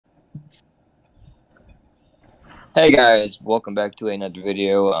Hey guys, welcome back to another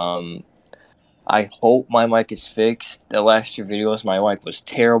video. I hope my mic is fixed. The last two videos, my mic was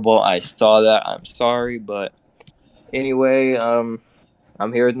terrible. I saw that. I'm sorry, but anyway, I'm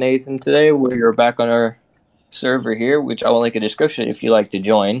here with Nathan today. We're back on our server here, which I will link a description if you'd like to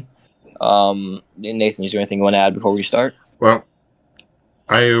join. Nathan, is there anything you want to add before we start? Well,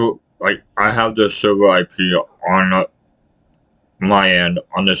 I have the server IP on my end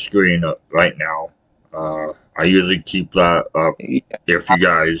on the screen right now. I usually keep that up Yeah, if you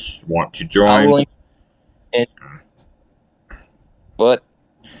guys want to I will join. link it. But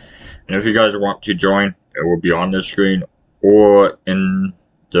And if you guys want to join, it will be on the screen or in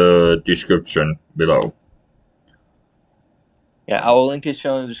the description below. yeah, I will link his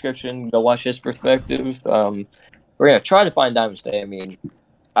show in the description. Go watch his perspective. We're gonna try to find Diamond State. I mean,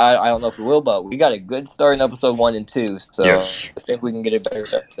 I don't know if we will, but we got a good start in episode 1 and 2, so Yes. I think we can get a better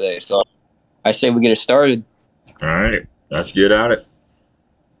start today. So I say we get it started. Alright, let's get at it.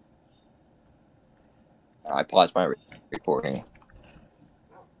 I paused my recording.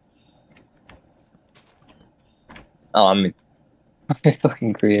 Oh, I'm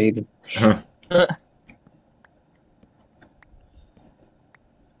fucking creative.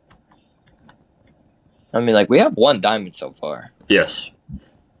 I mean, like, we have one diamond so far. Yes.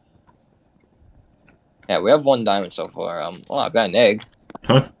 Yeah, we have one diamond so far. Well, I've got an egg.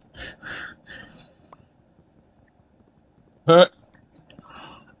 Huh? Huh?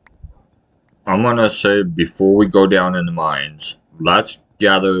 I'm gonna say before we go down in the mines, let's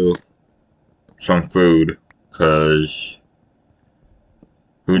gather some food, cause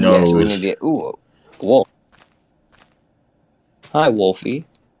who Yeah, so we need to knows? get. Ooh, wolf. Hi, Wolfie.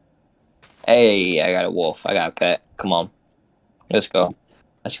 Hey, I got a wolf. I got a pet. Come on. Let's go.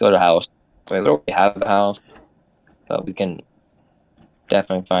 Let's go to the house. Wait, we don't really have a house, but we can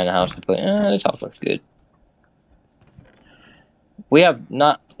definitely find a house to put. This house looks good. We have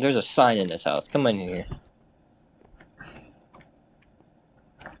not. There's a sign in this house. Come in here.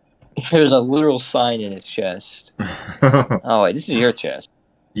 There's a literal sign in his chest. Oh wait, this is your chest.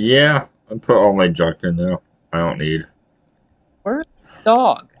 Yeah, I put all my junk in there. I don't need. Where's the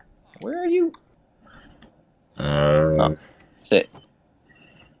dog? Where are you? Uh, Oh, sit.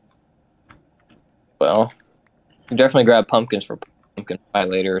 Well, you definitely grab pumpkins for pumpkin pie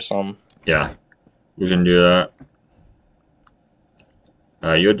later or something. yeah, we can do that.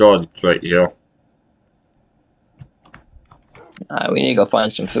 Your dog's right here. We need to go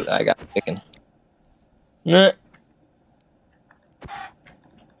find some food. I got chicken. Yeah.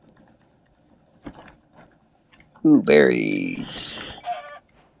 Ooh, berries.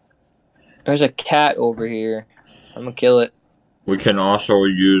 There's a cat over here. I'm gonna kill it. We can also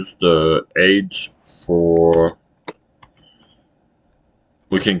use the aids for.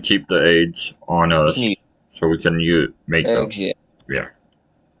 We can keep the aids on us, so we can make them. Eggs, yeah. Yeah.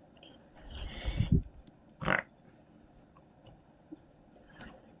 Alright.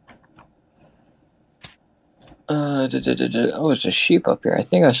 Oh, there's a sheep up here. I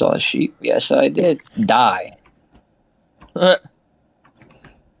think I saw a sheep. Yes, I did. Die.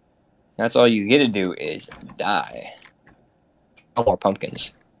 That's all you get to do is die. No more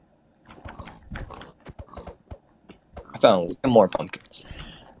pumpkins. I found way more pumpkins.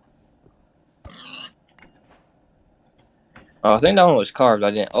 Oh, I think that one was carved.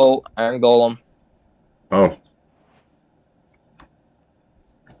 I didn't. Oh, iron golem. Oh.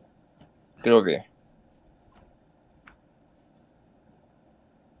 Get over here.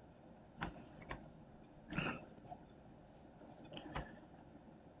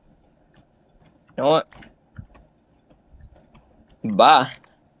 You know what? Bye.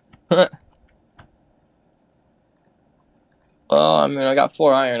 Well, I mean, I got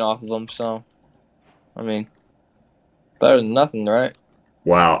 4 iron off of them, so I mean, better than nothing, right?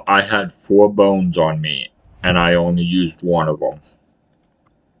 Wow, I had 4 bones on me, and I only used one of them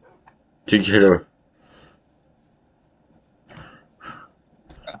to get a.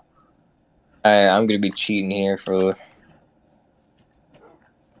 I'm gonna be cheating here for.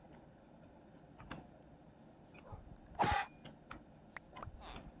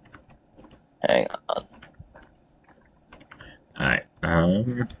 Hang on.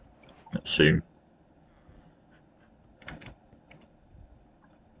 Alright, let's see.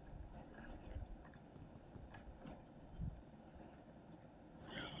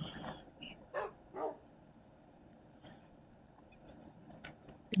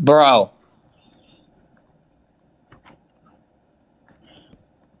 Bro.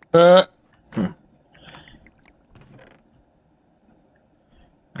 Hmm.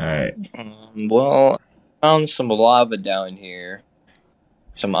 Alright. Well, I found some lava down here.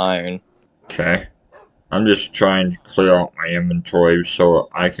 Some iron. Okay. I'm just trying to clear out my inventory so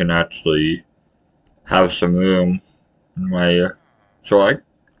I can actually have some room in my, so I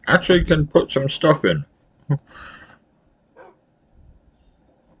actually can put some stuff in.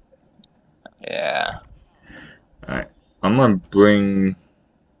 Yeah. Alright, I'm gonna bring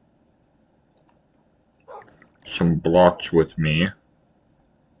some blocks with me.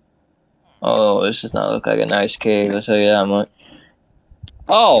 Oh, this does not look like a nice cave. I'll tell you that much.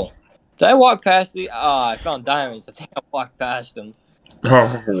 Oh, did I walk past the? Ah, I found diamonds. I think I walked past them.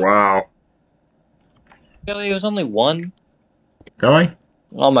 Oh, wow. Really, it was only one. Really?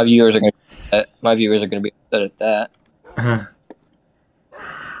 All my viewers are gonna. My viewers are gonna be upset at that.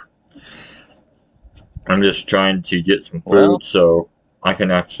 I'm just trying to get some Well, food so I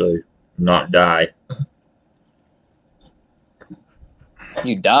can actually not die.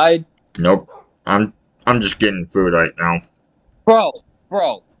 you died, Nope. I'm just getting food right now.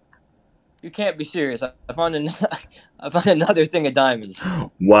 bro. You can't be serious. I found I found another thing of diamonds.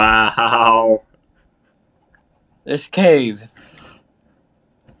 Wow. This cave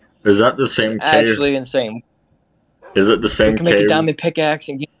Is that the is same cave? actually insane. Is it the We same can make a cave? diamond pickaxe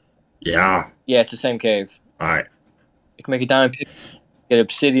and get. Yeah. Yeah, it's the same cave. Alright. We can make a diamond pick, get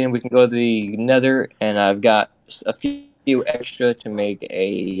obsidian. We can go to the Nether, and I've got a few extra to make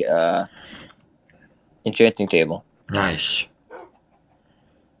a enchanting table. Nice.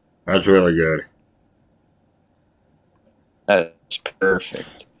 That's really good. That's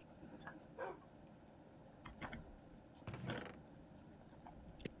perfect.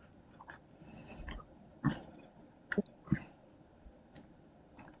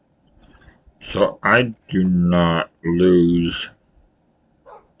 So I do not lose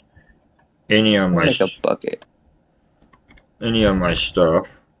any of my Make a bucket.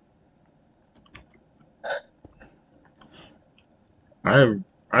 stuff.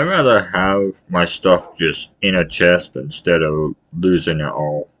 I rather have my stuff just in a chest instead of losing it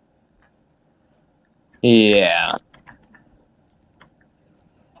all. Yeah.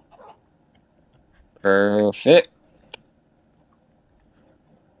 Perfect.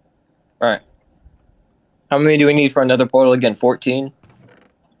 All right. How many do we need for another portal again? 14?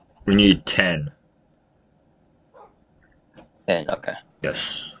 We need 10. 10, okay.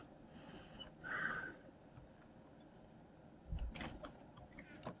 Yes.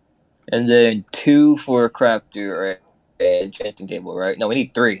 And then 2 for a crafter, right? Enchanting table, right? No, we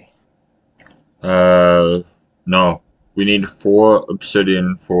need 3. No. We need 4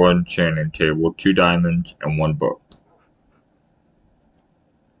 obsidian for enchanting table, 2 diamonds, and 1 book.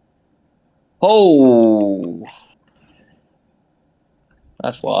 Oh!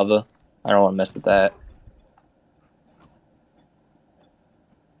 That's lava. I don't want to mess with that.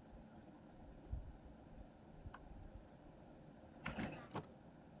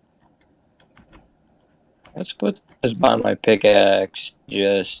 Let's put this by my pickaxe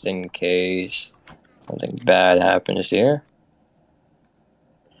just in case something bad happens here.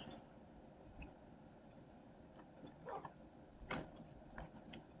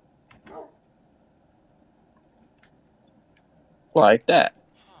 Like that.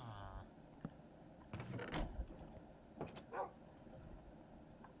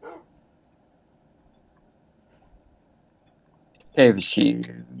 Cave is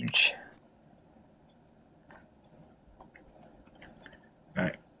huge.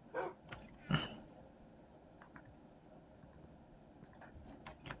 Alright.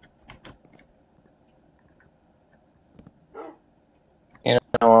 You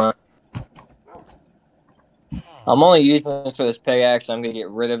know what? I'm only using this for this pickaxe. I'm going to get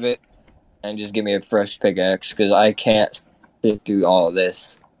rid of it and just give me a fresh pickaxe because I can't sit through all of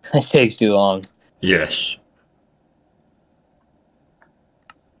this. It takes too long. Yes.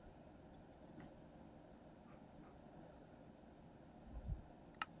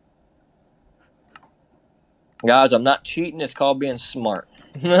 Guys, I'm not cheating. It's called being smart.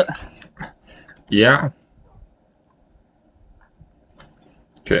 Yeah.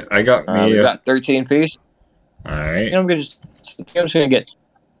 Okay, I got me. We've got 13 pieces. Alright. I'm just gonna get,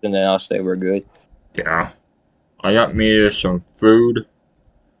 and then I'll say we're good. Yeah. I got me some food.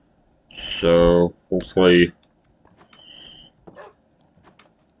 So, hopefully.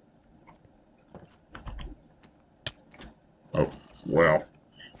 Oh, well.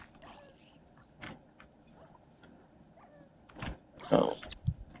 Oh.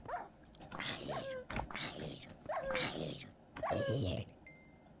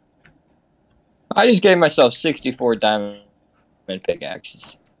 I just gave myself 64 diamond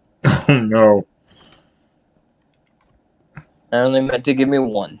pickaxes. Oh no. I only meant to give me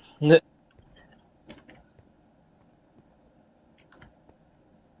 1.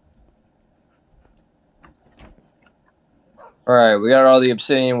 Alright, we got all the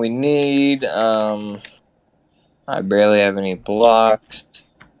obsidian we need. I barely have any blocks.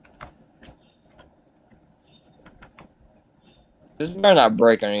 This better not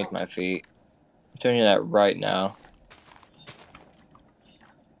break underneath my feet. I'm telling you that right now.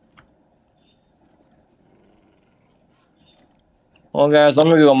 Well, guys, I'm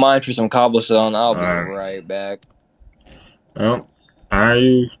gonna go mine for some cobblestone. I'll be right back. Well,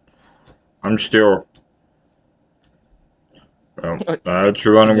 I'm still. Well, that's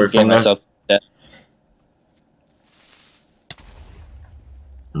running away from that.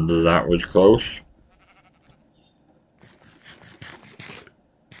 That was close.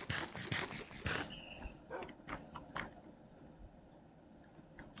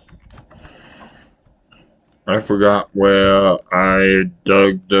 I forgot where I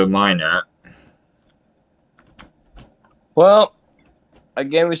dug the mine at. Well, I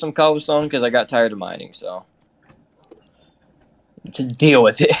gave me some cobblestone because I got tired of mining, so. To deal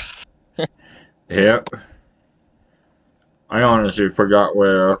with it. Yep. I honestly forgot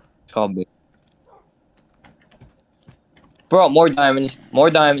where. Bro, more diamonds. More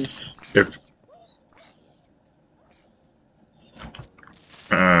diamonds. If.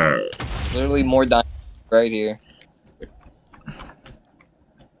 Literally more diamonds right here.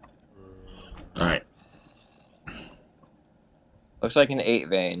 Alright. Looks like an 8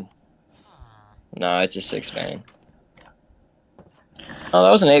 vein. No, it's a 6 vein. Oh,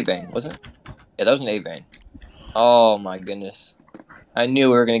 that was an 8 vein, wasn't it? Yeah, that was an 8 vein. Oh my goodness. I knew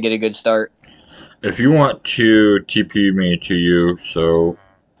we were going to get a good start. If you want to TP me to you so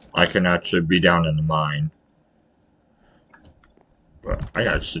I can actually be down in the mine. But I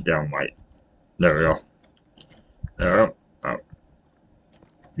gotta sit down, Mike. There we go. There we go. Oh.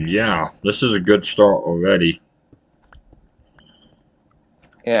 Yeah, this is a good start already.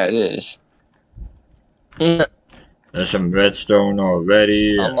 Yeah, it is. There's some redstone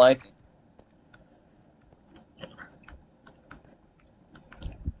already. I'm like.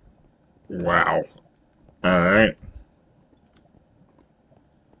 Wow. Alright.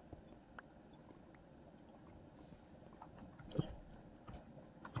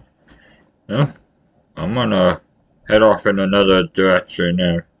 Yeah. I'm gonna head off in another direction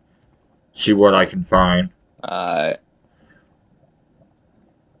and see what I can find. I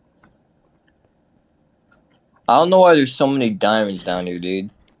don't know why there's so many diamonds down here,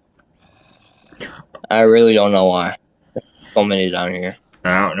 dude. I really don't know why. There's so many down here.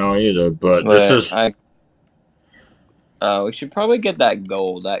 I don't know either, but this is. We should probably get that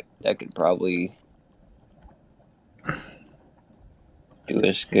gold. That could probably do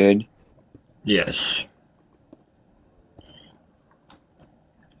us good. Yes.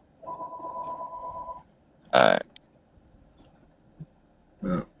 Alright.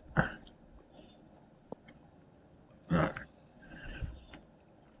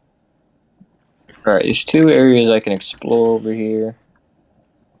 Alright, there's 2 areas I can explore over here.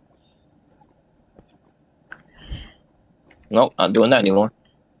 Nope, not doing that anymore.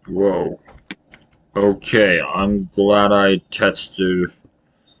 Whoa. Okay, I'm glad I tested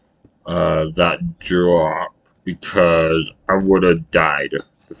that drop because I would have died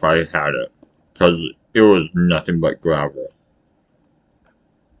if I had it. Because it was nothing but gravel.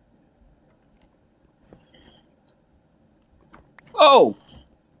 Oh!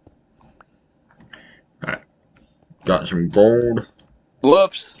 Alright. Got some gold.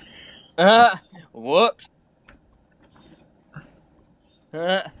 Whoops. Whoops.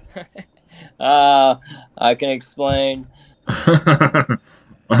 I can explain.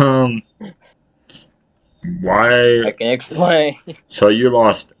 Why? I can explain. So you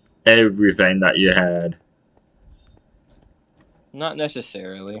lost everything that you had? Not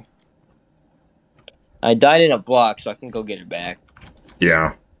necessarily. I died in a block, so I can go get it back.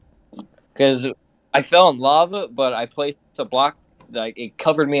 Yeah. Because I fell in lava, but I placed a block, like, it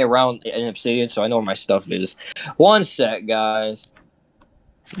covered me around an obsidian, so I know where my stuff is. One sec, guys.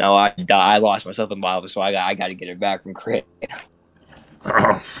 No, I lost myself in lava, so I got to get it back from Crit.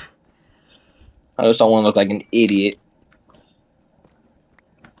 Oh. I just don't want to look like an idiot.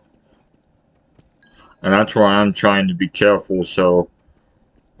 And that's why I'm trying to be careful, so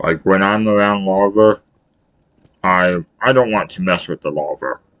like when I'm around lava, I don't want to mess with the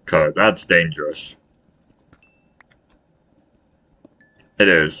lava, cause that's dangerous. It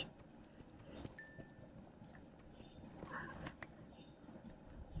is.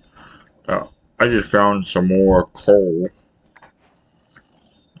 Oh, I just found some more coal.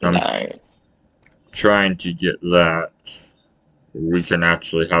 I'm trying to get that. We can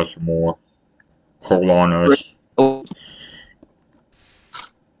actually have some more coal on us.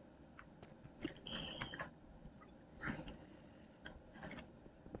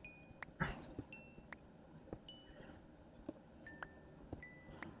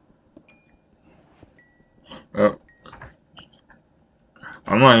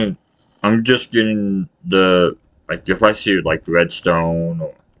 I'm just getting the, like, if I see like redstone,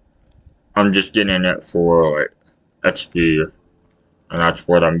 or I'm just getting it for like XP, and that's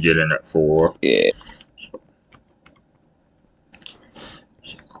what I'm getting it for. Yeah.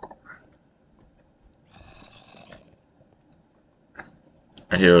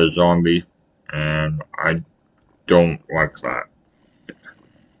 I hear a zombie, and I don't like that.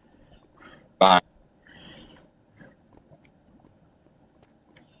 Fine.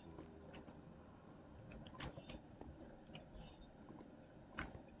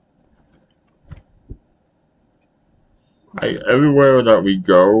 Everywhere that we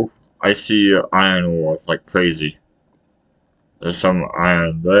go, I see iron ore like crazy. There's some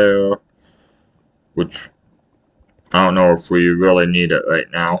iron there, which I don't know if we really need it right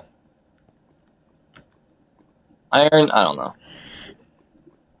now. Iron, I don't know.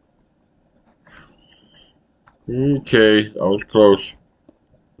 Okay, that was close.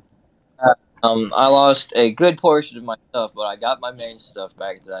 I lost a good portion of my stuff, but I got my main stuff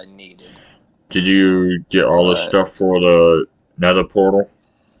back that I needed. Did you get all the But stuff for the nether portal?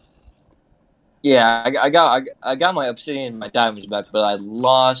 yeah, I got my obsidian and my diamonds back, but I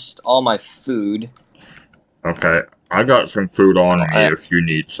lost all my food. Okay, I got some food So on me if you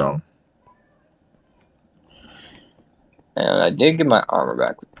need some. and I did get my armor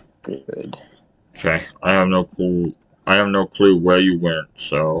back. Good. Okay, I have no clue. I have no clue where you went,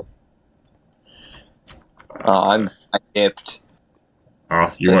 so. I dipped.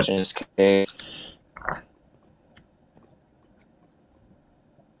 Oh, you Dipped went. in this cave.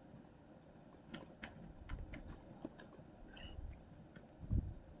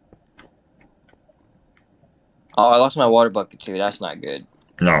 Oh, I lost my water bucket too. That's not good.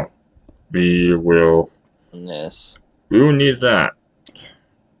 No, we will. In this. We will need that.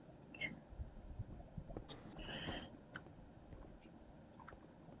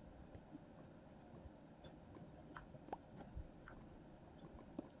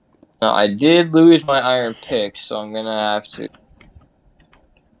 Now, I did lose my iron pick, so I'm gonna have to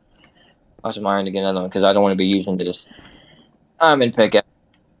buy some iron to get another one because I don't want to be using this diamond pick every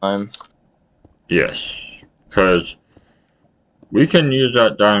time. Yes, because we can use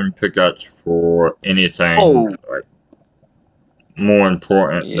that diamond pickaxe for anything Oh, like more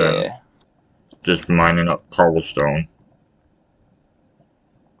important than yeah. just mining up cobblestone.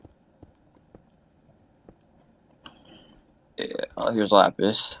 Yeah. Oh, here's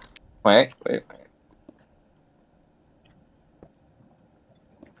lapis. Wait.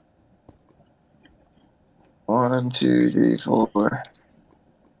 1, 2, 3, 4.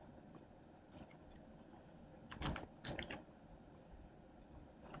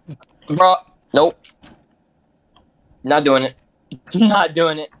 Bro, nope. Not doing it. Not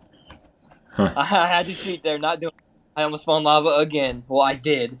doing it. Huh. I had to cheat there. Not doing it. I almost found lava again. Well, I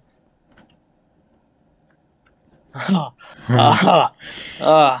did. Not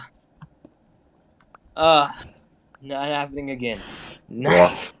happening again. No.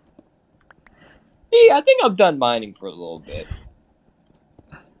 Well, See, I think I'm done mining for a little bit.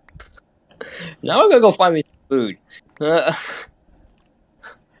 Now I'm gonna go find me some food.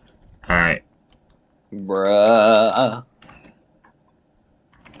 alright. Bruh.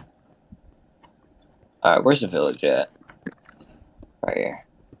 Alright, where's the village at? Right here.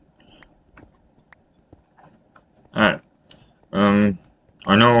 Alright.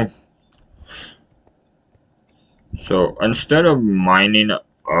 I know. So instead of mining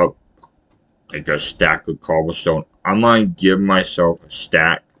up like a stack of cobblestone, I might give myself a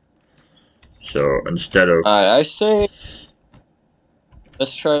stack. So instead of Alright, I say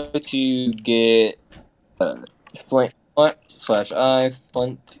let's try to get flint slash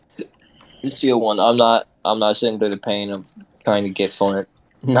flint steel one. I'm not sitting through the pain of trying to get flint.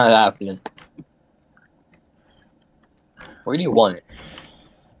 Not happening. Where do you want it?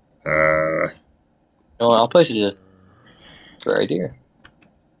 No, I'll place it just right here.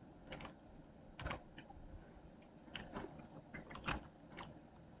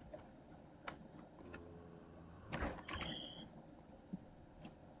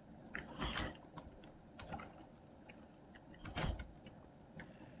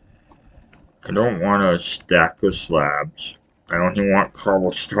 I don't want a stack of slabs. I only want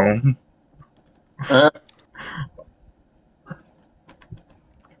cobblestone.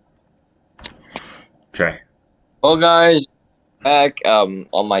 Okay. Well, guys, back on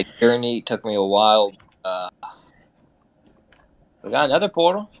my journey. It took me a while. We got another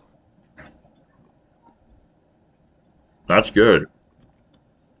portal. That's good.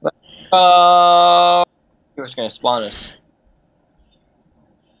 You're just gonna spawn us.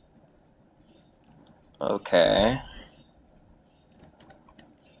 Okay.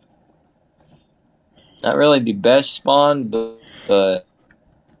 Not really the best spawn, but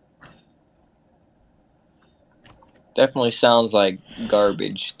definitely sounds like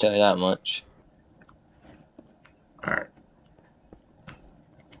garbage. Tell you that much. Alright.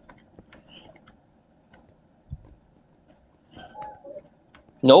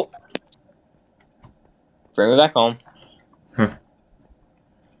 Nope. Bring me back home.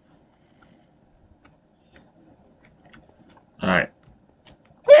 Alright.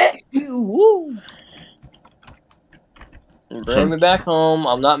 Woo. Bring me back home.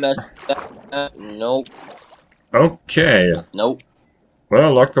 I'm not messing with that. Nope. Okay. Nope.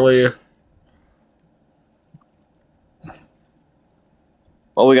 Well, luckily...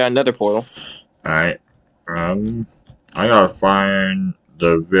 Well, we got another portal. Alright. I gotta find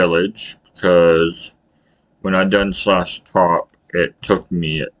the village, because when I done /top, it took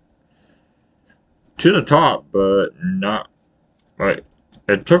me to the top, but not... Like,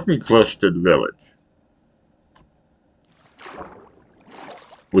 it took me close to the village.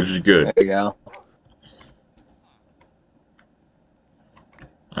 Which is good. There you go.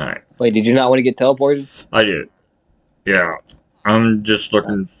 Alright. Wait, did you not want to get teleported? I did. Yeah. I'm just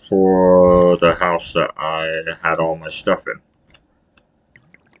looking for the house that I had all my stuff in.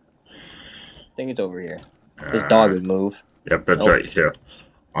 I think it's over here. This dog would move. Yep, it's Nope. right here.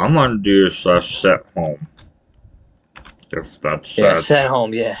 I'm gonna do /set home. If that's... Yeah, set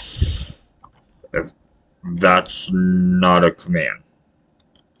home, yes. If that's not a command.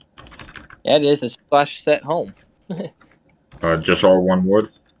 Yeah, it is. It's /set home. Just all one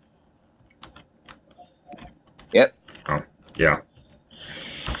word? Yep. Oh, yeah.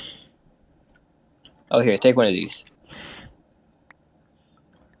 Oh, here, take one of these.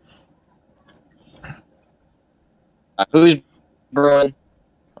 Who's brewing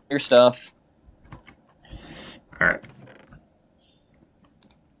your stuff? Alright.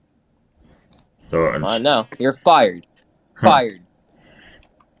 So, No, you're fired. Fired.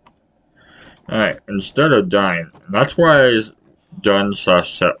 Alright, instead of dying, that's why I done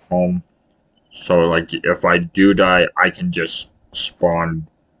 /set home. So, like, if I do die, I can just spawn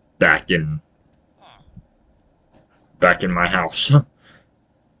back in my house.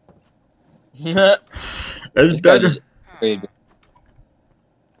 It's better.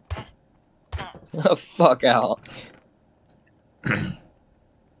 Fuck out.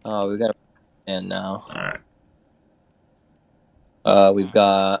 Oh, we got a man now. Alright. We've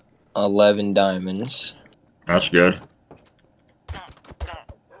got 11 diamonds. That's good.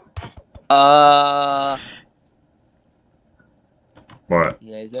 What?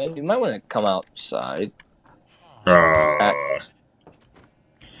 You might want to come outside. That's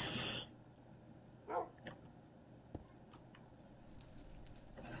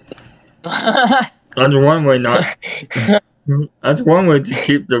one way not. That's one way to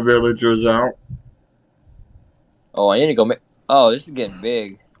keep the villagers out. Oh, I need to go make. Oh, this is getting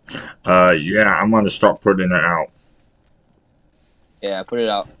big. Yeah, I'm gonna start putting it out. Yeah, put it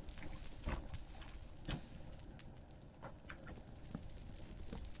out.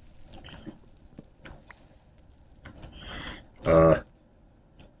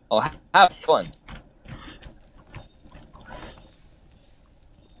 Oh, have fun.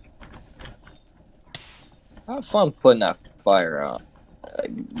 Have fun putting that fire out.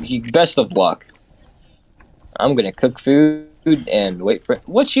 Best of luck. I'm gonna cook food and wait for.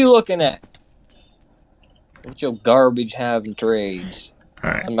 What you looking at? What your garbage having trades?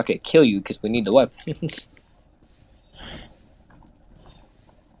 Alright. I'm not gonna kill you because we need the weapons.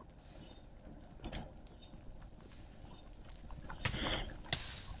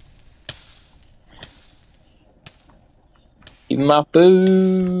 Give me my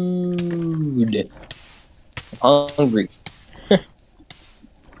food. I'm hungry.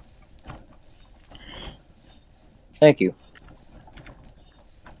 Thank you.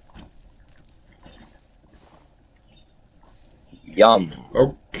 Yum.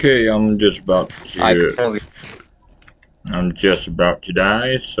 Okay, I'm just about to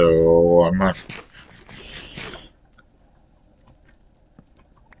die, so I'm not.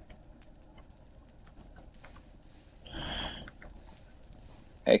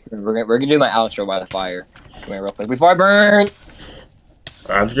 Hey, we're gonna do my outro by the fire. Come here real quick before I burn.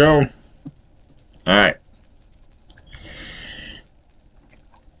 Let's go. Alright.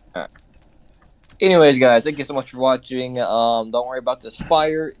 Anyways, guys, thank you so much for watching. Don't worry about this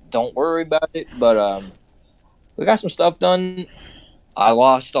fire. Don't worry about it. But we got some stuff done. I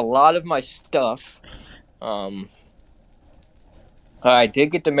lost a lot of my stuff. I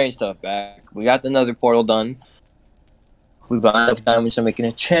did get the main stuff back. We got another portal done. We've got enough diamonds to make an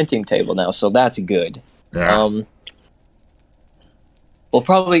enchanting table now, so that's good. Yeah. We'll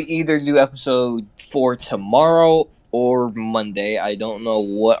probably either do episode 4 tomorrow or Monday. I don't know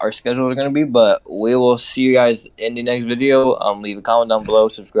what our schedule is going to be, but we will see you guys in the next video. Leave a comment down below,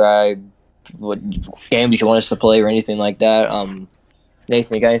 subscribe, what games you want us to play or anything like that.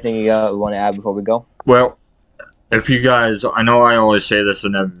 Nathan, you got anything you want to add before we go? Well, if you guys, I know I always say this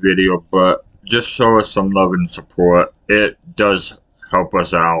in every video, but just show us some love and support. It does help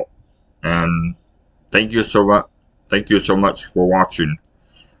us out. And thank you so much. Thank you so much for watching.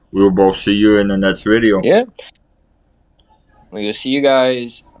 We will both see you in the next video. Yeah. We will see you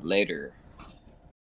guys later.